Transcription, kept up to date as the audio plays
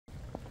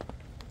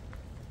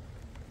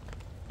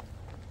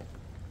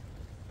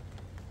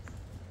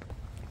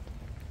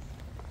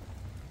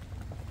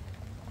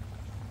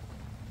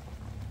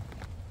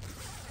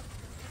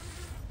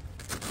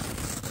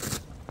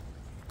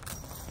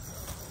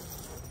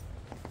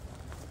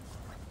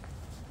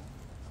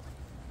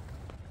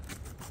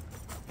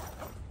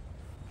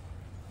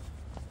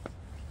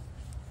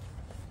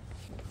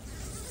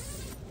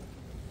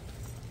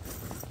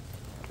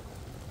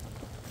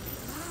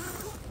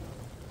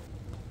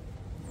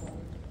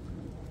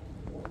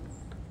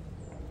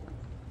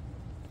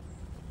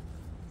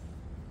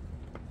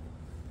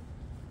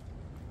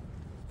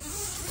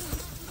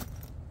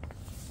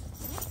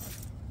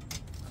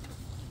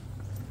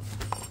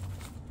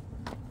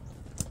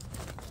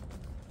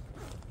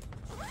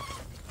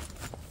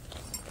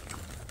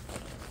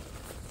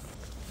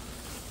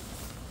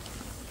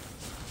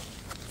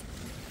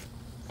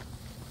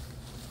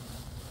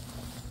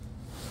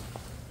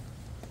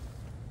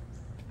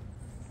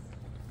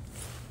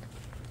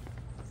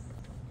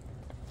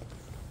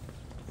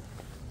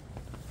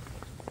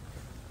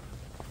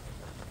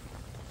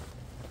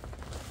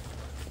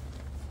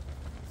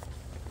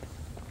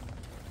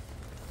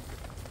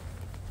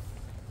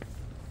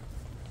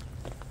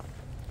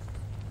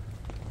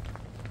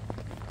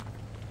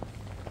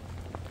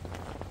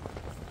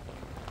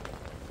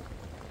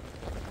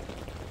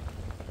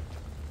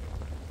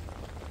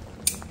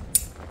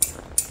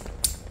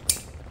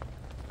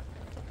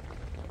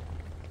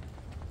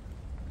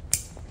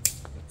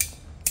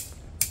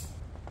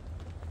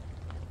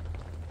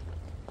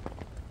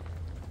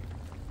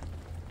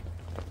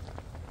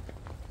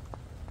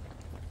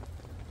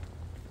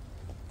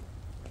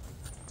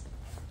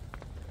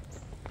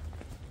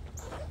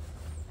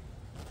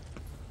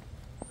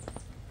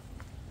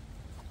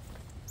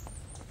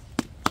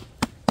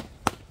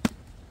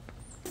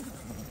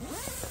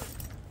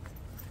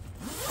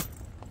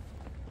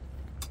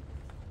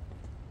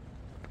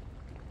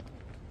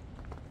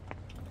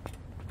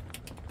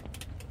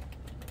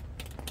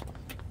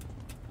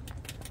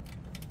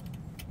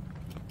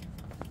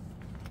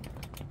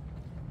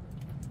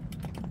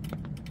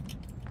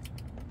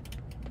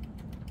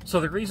So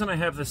the reason I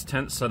have this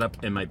tent set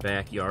up in my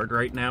backyard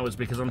right now is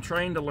because I'm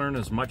trying to learn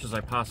as much as I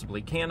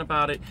possibly can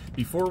about it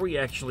before we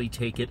actually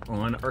take it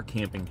on our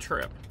camping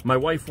trip. My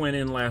wife went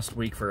in last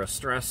week for a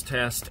stress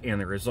test,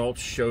 and the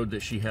results showed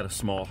that she had a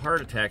small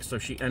heart attack, so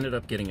she ended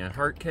up getting a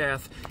heart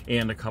cath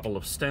and a couple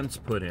of stents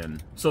put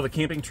in. So the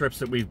camping trips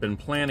that we've been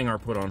planning are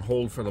put on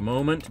hold for the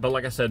moment, but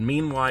like I said,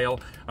 meanwhile,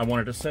 I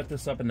wanted to set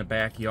this up in the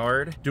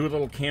backyard, do a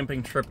little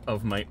camping trip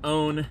of my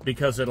own,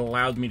 because it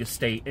allowed me to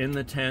stay in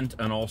the tent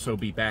and also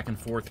be back and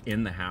forth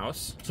in the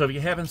house. So if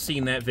you haven't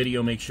seen that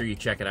video, make sure you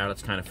check it out.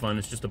 It's kind of fun.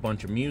 It's just a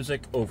bunch of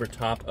music over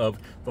top of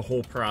the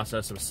whole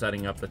process of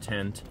setting up the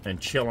tent and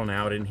chilling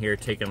out in here,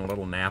 taking a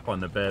little nap on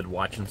the bed,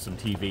 watching some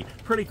TV.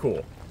 Pretty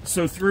cool.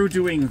 So through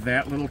doing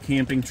that little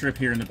camping trip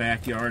here in the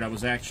backyard, I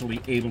was actually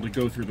able to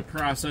go through the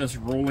process,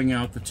 rolling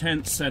out the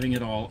tent, setting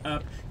it all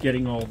up,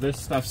 getting all this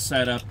stuff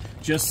set up,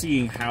 just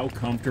seeing how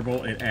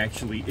comfortable it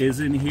actually is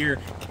in here,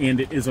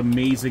 and it is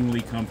amazingly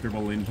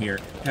comfortable in here.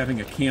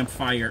 Having a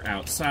campfire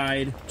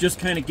outside, just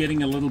kind of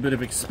getting a little bit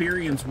of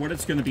experience what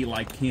it's going to be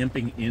like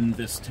camping in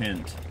this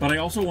tent. But I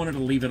also wanted to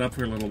leave it up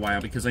for a little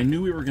while because I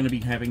knew we were going to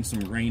be having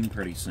some rain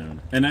pretty soon.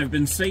 And I've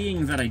been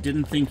saying that I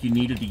didn't think you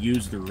needed to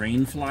use the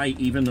rain fly,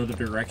 even though the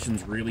directions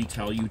really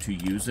tell you to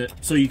use it.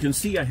 So you can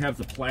see I have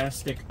the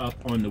plastic up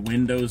on the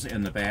windows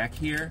and the back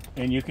here,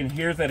 and you can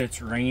hear that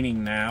it's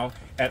raining now.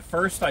 At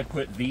first I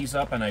put these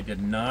up and I did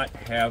not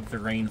have the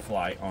rain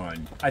fly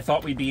on. I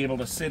thought we'd be able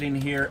to sit in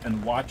here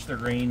and watch the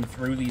rain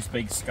through these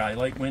big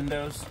skylight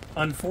windows.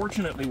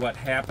 Unfortunately, what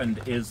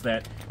happened is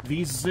that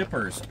these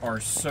zippers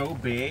are so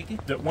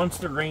big that once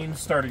the rain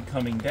started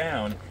coming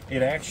down,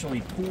 it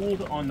actually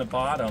pooled on the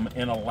bottom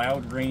and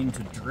allowed rain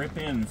to drip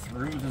in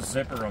through the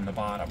zipper on the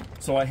bottom.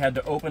 So I had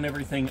to open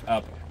everything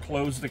up,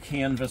 close the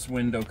canvas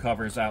window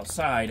covers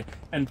outside,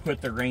 and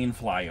put the rain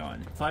fly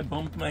on. If I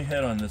bump my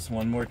head on this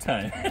one more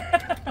time.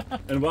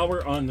 And while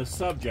we're on the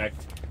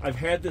subject, I've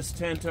had this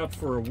tent up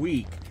for a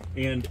week,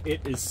 and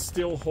it is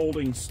still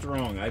holding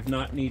strong. I've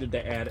not needed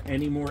to add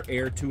any more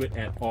air to it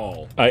at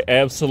all. I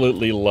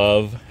absolutely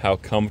love how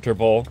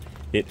comfortable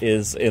it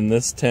is in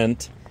this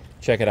tent.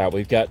 Check it out.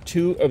 We've got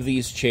two of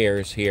these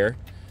chairs here.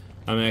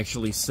 I'm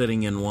actually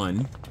sitting in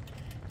one.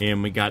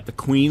 And we got the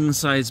queen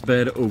size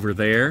bed over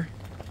there.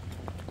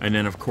 And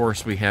then of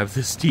course we have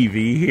this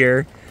TV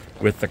here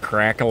with the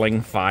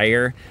crackling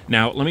fire.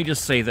 Now let me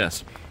just say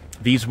this.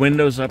 These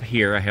windows up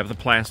here, I have the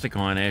plastic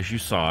on, as you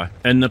saw,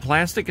 and the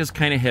plastic is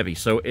kind of heavy,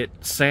 so it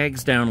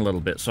sags down a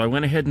little bit. So I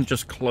went ahead and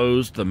just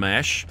closed the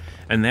mesh,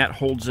 and that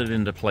holds it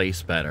into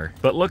place better.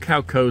 But look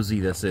how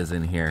cozy this is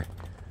in here.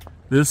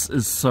 This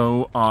is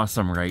so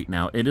awesome right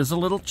now. It is a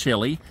little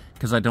chilly,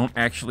 because I don't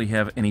actually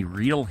have any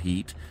real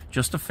heat,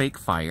 just a fake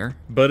fire.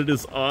 But it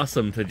is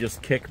awesome to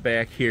just kick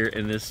back here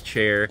in this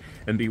chair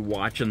and be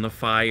watching the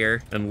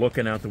fire and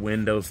looking out the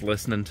windows,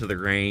 listening to the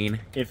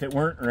rain. If it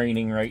weren't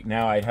raining right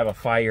now, I'd have a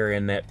fire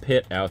in that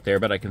pit out there,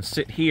 but I can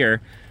sit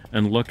here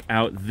and look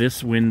out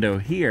this window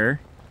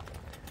here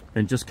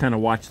and just kind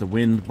of watch the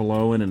wind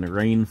blowing and the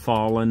rain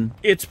falling.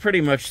 It's pretty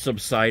much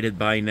subsided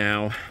by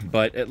now,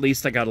 but at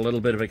least I got a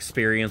little bit of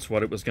experience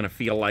what it was going to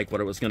feel like,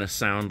 what it was going to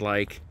sound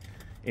like,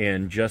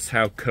 and just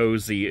how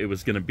cozy it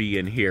was going to be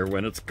in here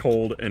when it's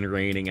cold and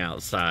raining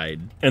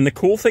outside. And the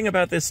cool thing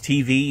about this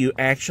TV, you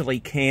actually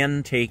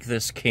can take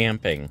this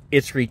camping.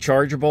 It's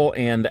rechargeable,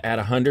 and at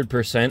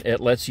 100%, it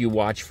lets you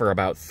watch for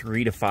about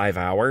 3 to 5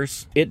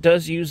 hours. It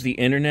does use the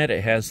internet.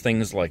 It has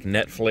things like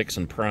Netflix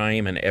and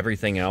Prime and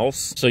everything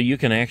else. So you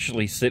can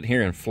actually sit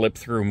here and flip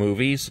through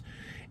movies.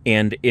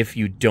 And if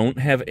you don't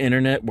have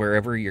internet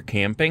wherever you're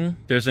camping,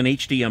 there's an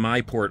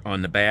HDMI port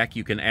on the back.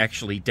 You can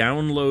actually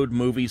download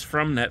movies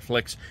from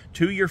Netflix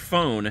to your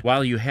phone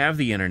while you have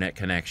the internet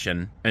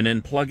connection, and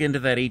then plug into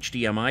that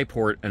HDMI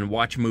port and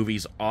watch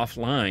movies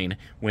offline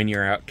when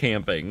you're out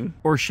camping.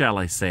 Or shall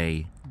I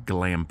say,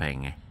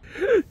 glamping.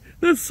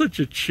 That's such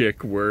a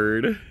chick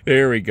word.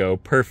 There we go,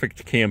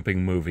 perfect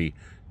camping movie.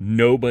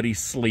 Nobody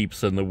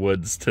sleeps in the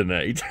woods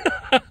tonight.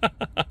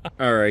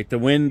 Alright, the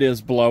wind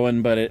is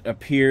blowing, but it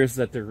appears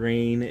that the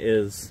rain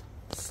is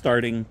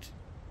starting to...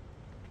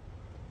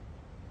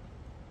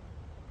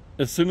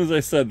 As soon as I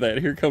said that,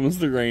 here comes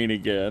the rain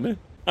again.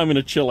 I'm going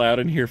to chill out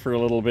in here for a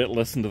little bit,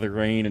 listen to the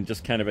rain, and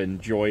just kind of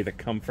enjoy the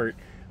comfort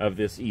of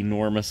this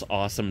enormous,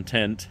 awesome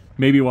tent.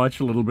 Maybe watch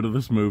a little bit of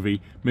this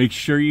movie. Make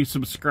sure you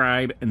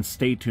subscribe and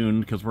stay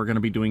tuned, because we're going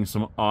to be doing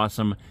some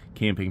awesome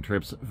camping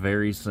trips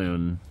very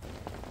soon.